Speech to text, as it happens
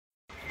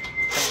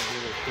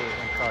to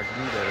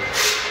incognito.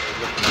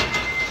 Looking at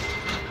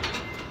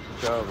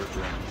the job we're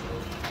doing.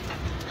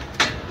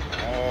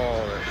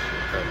 All that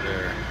shit right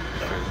there.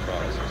 Straight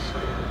boxes.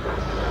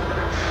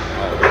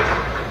 All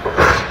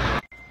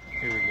that.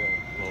 Here we go.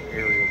 A little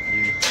aerial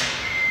view.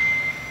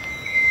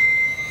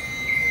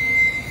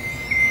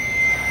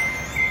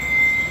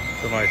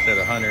 Somebody said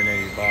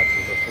 180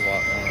 boxes. That's a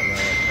lot more than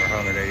that. Or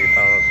 180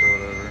 pallets or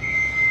whatever.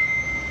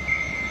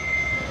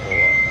 A whole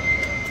lot more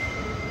than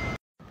that.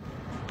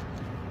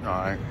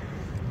 Alright.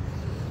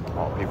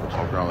 All people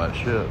talking all that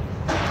shit.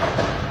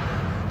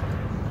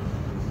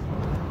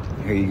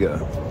 Here you go.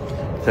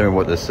 Tell me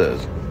what this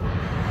says.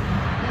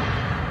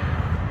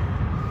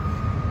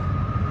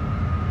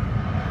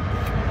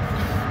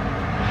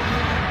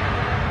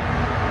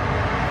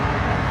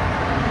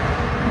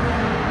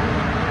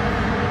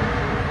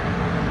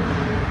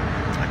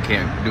 I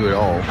can't do it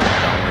all. I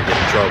don't want to get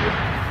in trouble.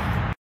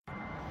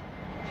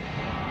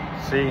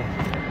 See?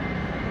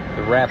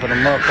 They're wrapping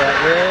them up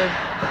right there.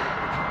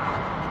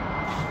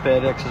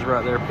 Fedex is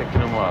right there picking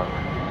them up.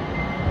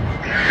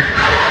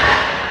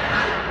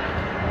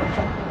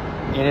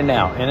 In and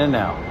out, in and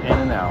out, in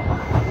and out.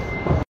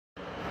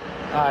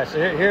 Alright, so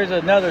here's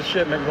another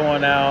shipment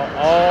going out.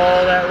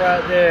 All that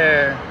right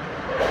there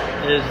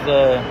is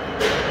the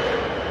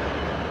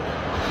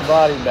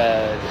body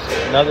bags.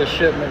 Another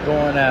shipment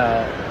going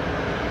out.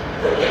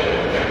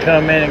 They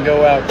come in and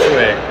go out quick.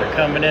 They're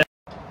coming in.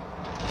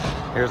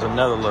 Here's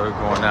another load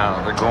going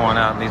out. They're going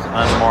out in these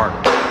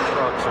unmarked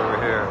trucks over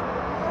here.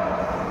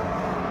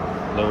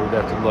 Load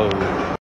after load.